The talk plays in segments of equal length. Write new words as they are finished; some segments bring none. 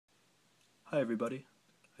Hi everybody,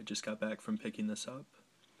 I just got back from picking this up.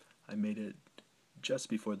 I made it just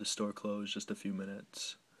before the store closed, just a few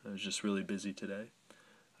minutes. I was just really busy today.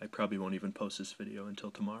 I probably won't even post this video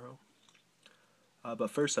until tomorrow.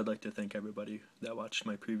 But first I'd like to thank everybody that watched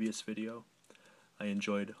my previous video. I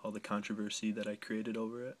enjoyed all the controversy that I created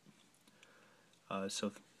over it.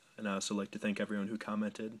 And I also like to thank everyone who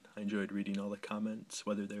commented. I enjoyed reading all the comments,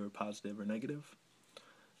 whether they were positive or negative.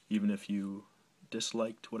 Even if you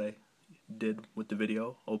disliked what I did with the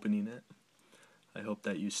video, opening it, I hope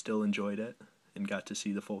that you still enjoyed it and got to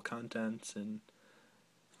see the full contents and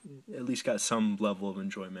at least got some level of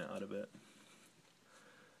enjoyment out of it.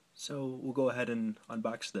 So we'll go ahead and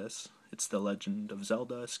unbox this. It's The Legend of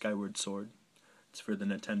Zelda Skyward Sword. It's for the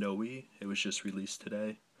Nintendo Wii. It was just released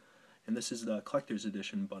today. And this is the Collector's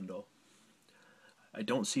Edition bundle. I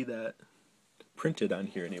don't see that printed on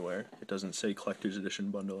here anywhere. It doesn't say Collector's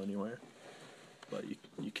Edition bundle anywhere. But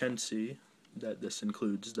you can see that this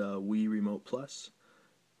includes the Wii Remote Plus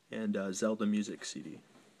and Zelda Music CD.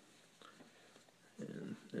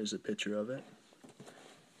 And there's a picture of it.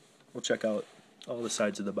 We'll check out all the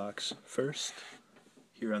sides of the box first.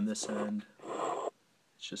 Here on this end,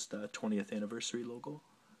 it's just the 20th anniversary logo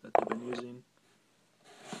that they've been using.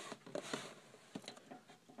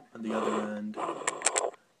 On the other end,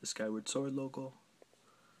 the Skyward Sword logo.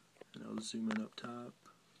 And I'll zoom in up top.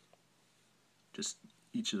 Just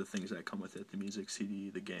each of the things that come with it, the music CD,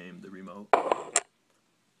 the game, the remote.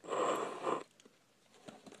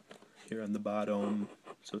 Here on the bottom,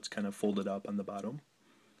 so it's kind of folded up on the bottom.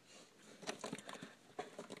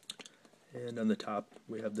 And on the top,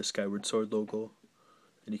 we have the Skyward Sword logo,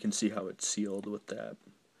 and you can see how it's sealed with that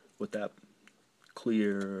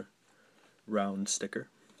clear round sticker.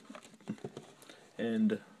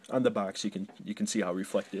 And on the box, you can see how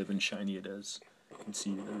reflective and shiny it is. You can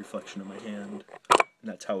see the reflection of my hand, and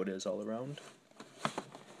that's how it is all around.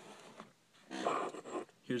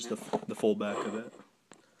 Here's the full back of it.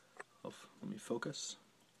 Let me focus,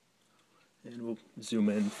 and we'll zoom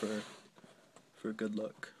in for a good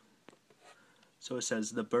look. So it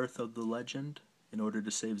says, the birth of the legend. In order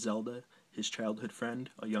to save Zelda, his childhood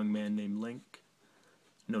friend, a young man named Link,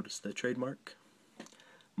 notice the trademark,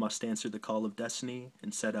 must answer the call of destiny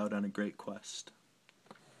and set out on a great quest.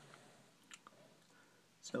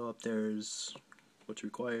 So up there's what's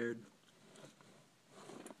required,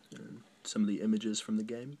 and some of the images from the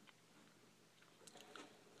game.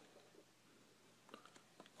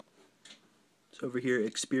 So over here,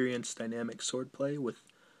 experience dynamic swordplay with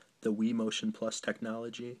the Wii Motion Plus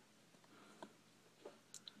technology.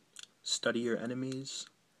 Study your enemies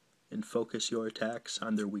and focus your attacks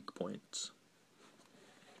on their weak points.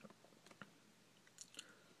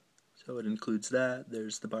 So it includes that.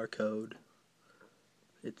 There's the barcode.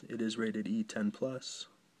 It is rated E10+,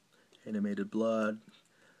 animated blood,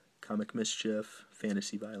 comic mischief,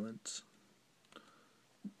 fantasy violence.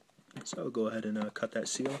 So I'll go ahead and cut that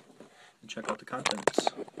seal and check out the contents.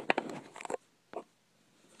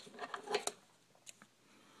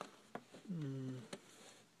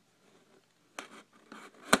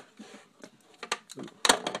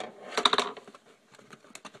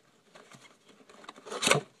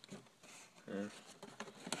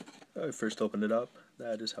 I first opened it up.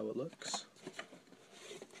 That is how it looks.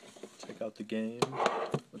 Check out the game.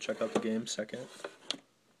 We'll check out the game second.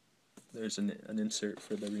 There's an insert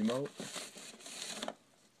for the remote.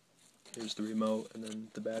 Here's the remote and then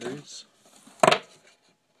the batteries.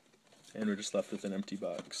 And we're just left with an empty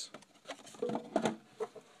box.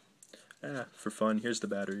 For fun, here's the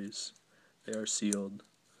batteries. They are sealed.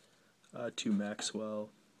 2 Maxwell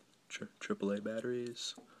AAA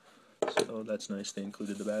batteries. So that's nice, they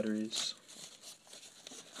included the batteries.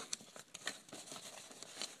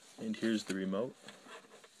 And here's the remote.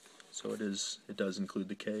 So it does include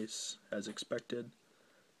the case, as expected.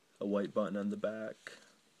 A white button on the back.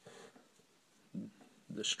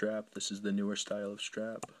 The strap, this is the newer style of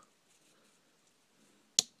strap.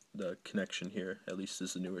 The connection here, at least,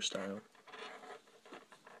 is the newer style.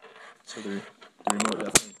 So the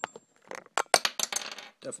remote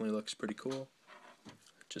definitely looks pretty cool.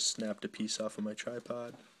 Just snapped a piece off of my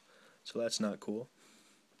tripod, so that's not cool.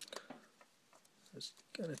 Just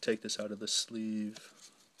gonna take this out of the sleeve,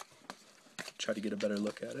 try to get a better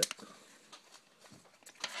look at it.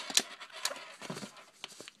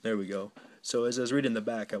 There we go. So as I was reading the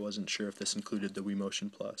back, I wasn't sure if this included the Wii Motion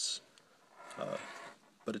Plus,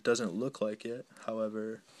 but it doesn't look like it.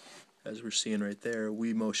 However, as we're seeing right there,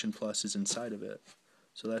 Wii Motion Plus is inside of it,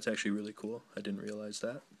 so that's actually really cool. I didn't realize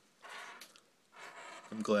that.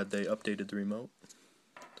 I'm glad they updated the remote,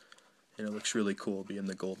 and it looks really cool being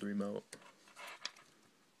the gold remote.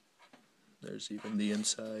 There's even the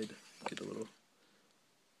inside. Get a little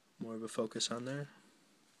more of a focus on there.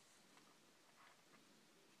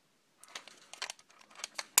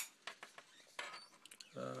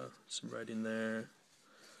 Some writing there,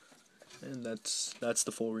 and that's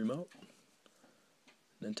the full remote.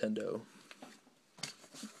 Nintendo.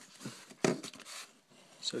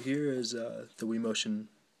 So here is the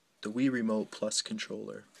Wii Remote Plus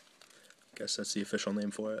controller. I guess that's the official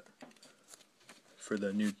name for it. For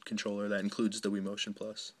the new controller that includes the Wii Motion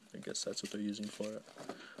Plus. I guess that's what they're using for it.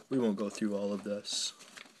 We won't go through all of this,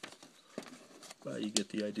 but you get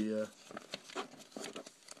the idea.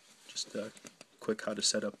 Just quick how to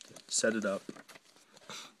set it up.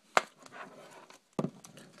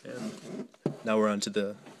 And now we're on to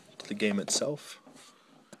the game itself,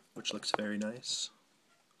 which looks very nice.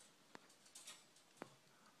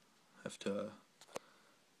 Have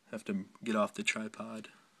to get off the tripod,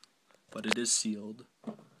 but it is sealed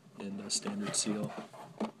in a standard seal.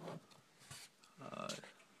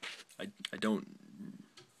 I don't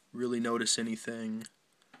really notice anything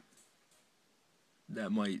that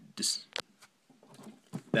might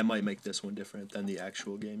make this one different than the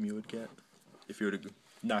actual game you would get. If you were to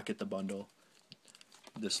not get the bundle,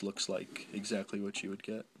 this looks like exactly what you would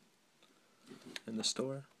get in the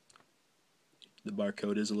store. The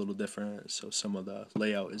barcode is a little different, so some of the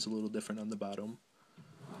layout is a little different on the bottom.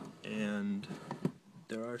 And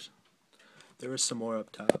there is some more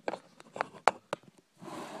up top.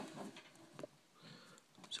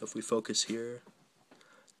 So if we focus here,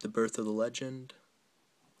 the birth of the legend.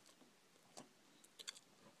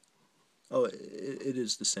 Oh, it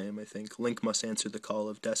is the same, I think. Link must answer the call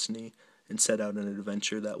of destiny and set out an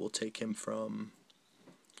adventure that will take him from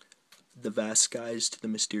the vast skies to the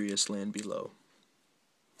mysterious land below.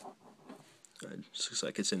 It looks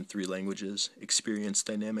like it's in 3 languages. Experience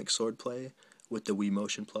dynamic swordplay with the Wii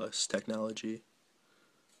Motion Plus technology.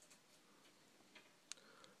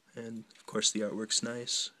 And, of course, the artwork's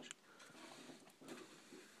nice.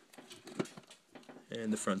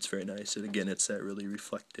 And the front's very nice. And again, it's that really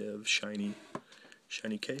reflective, shiny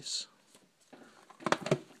case.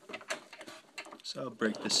 So I'll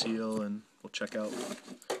break the seal and we'll check out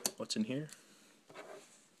what's in here.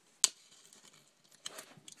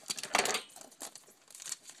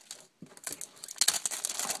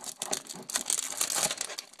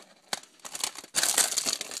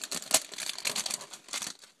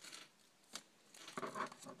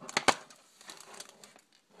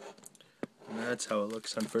 That's how it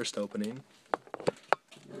looks on first opening.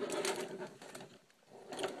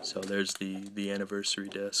 So there's the anniversary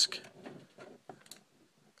disc.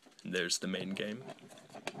 And there's the main game.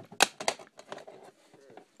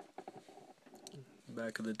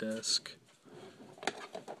 Back of the disc.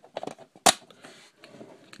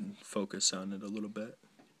 Can focus on it a little bit.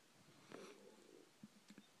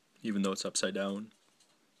 Even though it's upside down.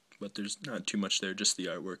 But there's not too much there, just the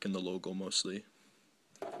artwork and the logo mostly.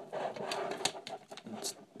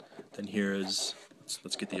 Then here is,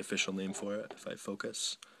 let's get the official name for it if I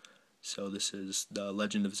focus. So this is the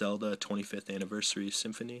Legend of Zelda 25th Anniversary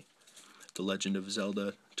Symphony, the Legend of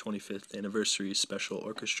Zelda 25th Anniversary Special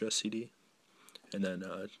Orchestra CD, and then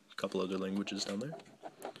a couple other languages down there.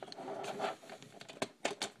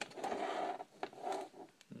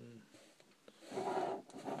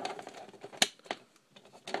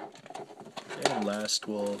 And last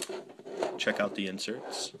we'll check out the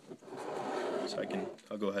inserts. So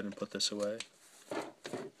I'll go ahead and put this away.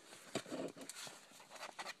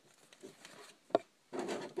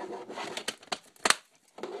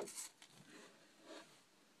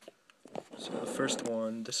 So the first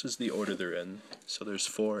one, this is the order they're in. So there's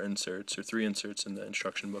 4 inserts, or 3 inserts in the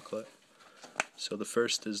instruction booklet. So the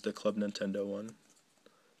first is the Club Nintendo one.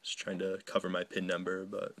 Just trying to cover my PIN number,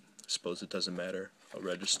 but I suppose it doesn't matter. I'll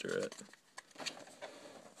register it.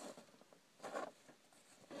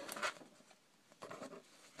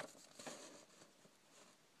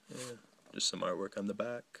 Just some artwork on the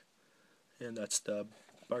back, and that's the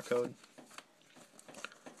barcode.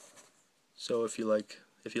 So if you like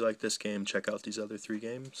this game, check out these other 3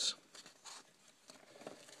 games.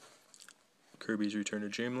 Kirby's Return to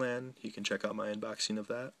Dreamland, you can check out my unboxing of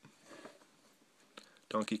that.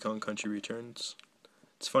 Donkey Kong Country Returns.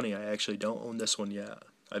 It's funny, I actually don't own this one yet.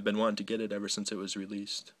 I've been wanting to get it ever since it was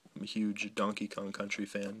released. I'm a huge Donkey Kong Country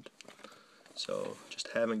fan, so just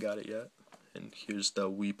haven't got it yet. And here's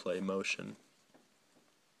the Wii Play Motion.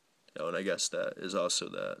 Oh, and I guess that is also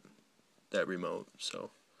that remote,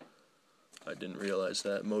 so I didn't realize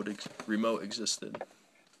that remote existed.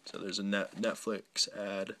 So there's a Netflix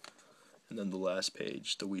ad, and then the last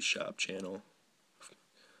page, the Wii Shop channel.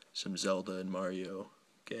 Some Zelda and Mario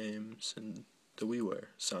games, and the WiiWare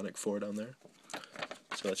Sonic 4 down there.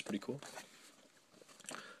 So that's pretty cool.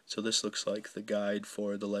 So this looks like the guide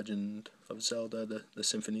for The Legend of Zelda, the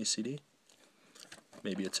Symphony CD.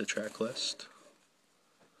 Maybe it's a track list.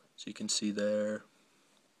 So you can see there.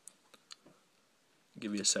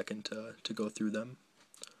 Give you a second to go through them.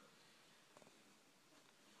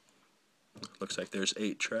 Looks like there's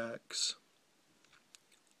 8 tracks.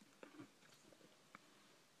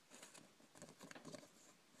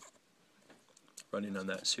 Running on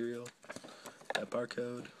that serial, that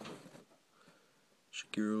barcode.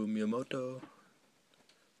 Shigeru Miyamoto,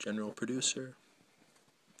 general producer.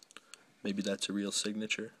 Maybe that's a real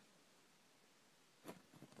signature.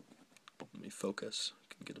 Let me focus,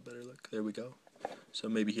 I can get a better look. There we go. So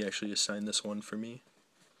maybe he actually assigned this one for me.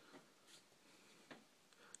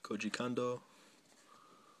 Koji Kondo.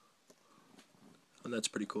 And that's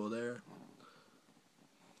pretty cool there.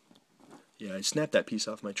 Yeah, I snapped that piece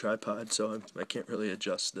off my tripod, so I can't really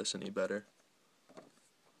adjust this any better.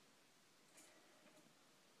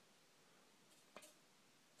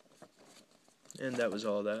 And that was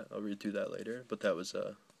all that. I'll read through that later. But that was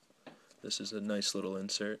this is a nice little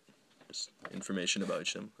insert. Just information about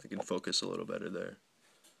him. I can focus a little better there.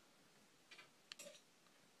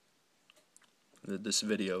 This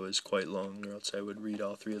video is quite long, or else I would read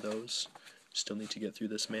all 3 of those. Still need to get through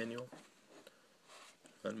this manual.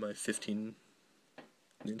 On my the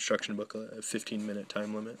instruction booklet, a 15-minute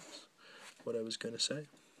time limit. What I was going to say.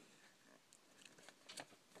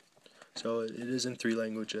 So it is in 3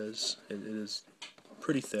 languages. It is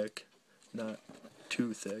pretty thick, not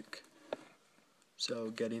too thick.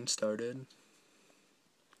 So getting started.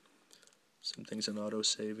 Some things in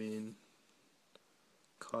auto-saving.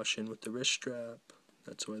 Caution with the wrist strap.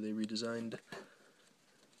 That's why they redesigned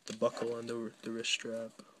the buckle on the wrist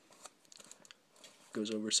strap.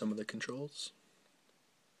 Goes over some of the controls.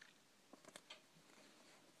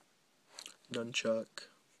 Nunchuck.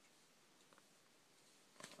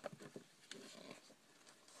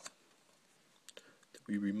 The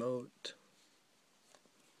Wii Remote.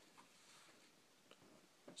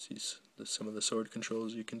 See some of the sword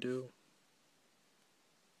controls you can do.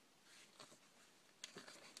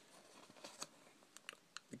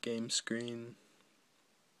 The game screen.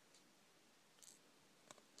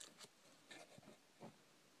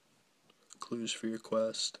 Clues for your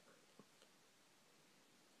quest.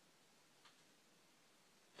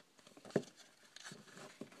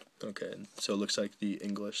 Okay, so it looks like the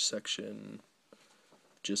English section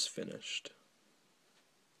just finished.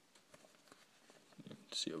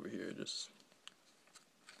 See over here,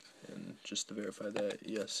 just to verify that,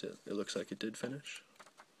 yes, it looks like it did finish.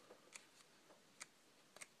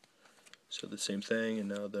 So the same thing, and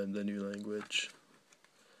now then the new language.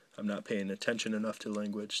 I'm not paying attention enough to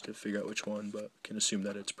language to figure out which one, but can assume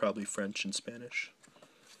that it's probably French and Spanish.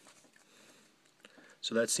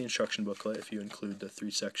 So that's the instruction booklet. If you include the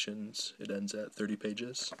 3 sections, it ends at 30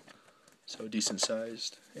 pages. So decent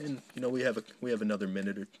sized. And you know, we have another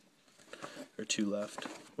minute or 2 left.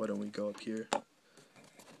 Why don't we go up here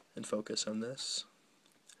and focus on this?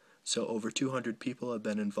 So over 200 people have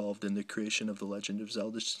been involved in the creation of the Legend of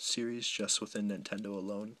Zelda series just within Nintendo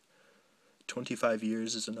alone. 25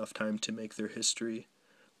 years is enough time to make their history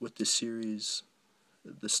with the series,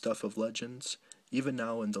 the stuff of legends. Even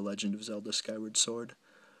now in The Legend of Zelda Skyward Sword,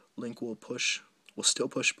 Link will still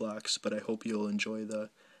push blocks, but I hope you'll enjoy the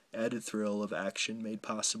added thrill of action made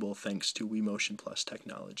possible thanks to Wii Motion Plus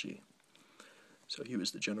technology. So he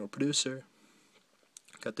was the general producer,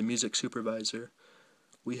 got the music supervisor.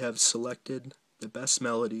 We have selected the best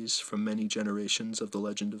melodies from many generations of The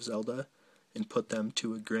Legend of Zelda and put them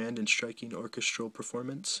to a grand and striking orchestral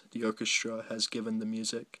performance. The orchestra has given the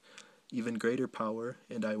music even greater power,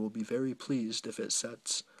 and I will be very pleased if it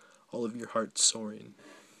sets all of your hearts soaring.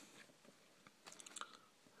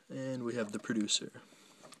 And we have the producer.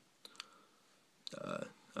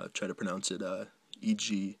 I'll try to pronounce it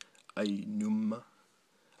E.G. Aonuma,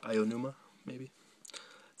 maybe.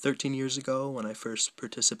 13 years ago, when I first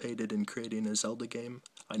participated in creating a Zelda game,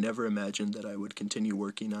 I never imagined that I would continue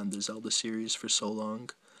working on the Zelda series for so long,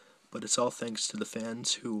 but it's all thanks to the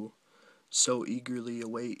fans who so eagerly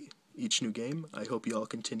await each new game. I hope you all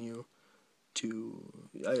continue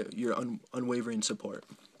your unwavering support.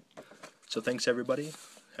 So thanks everybody.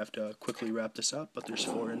 Have to quickly wrap this up, but there's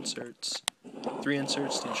 3 inserts,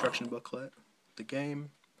 the instruction booklet, the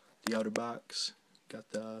game, the outer box, got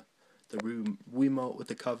the Wiimote with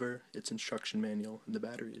the cover, its instruction manual, and the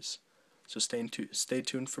batteries. So stay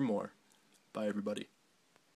tuned for more. Bye everybody.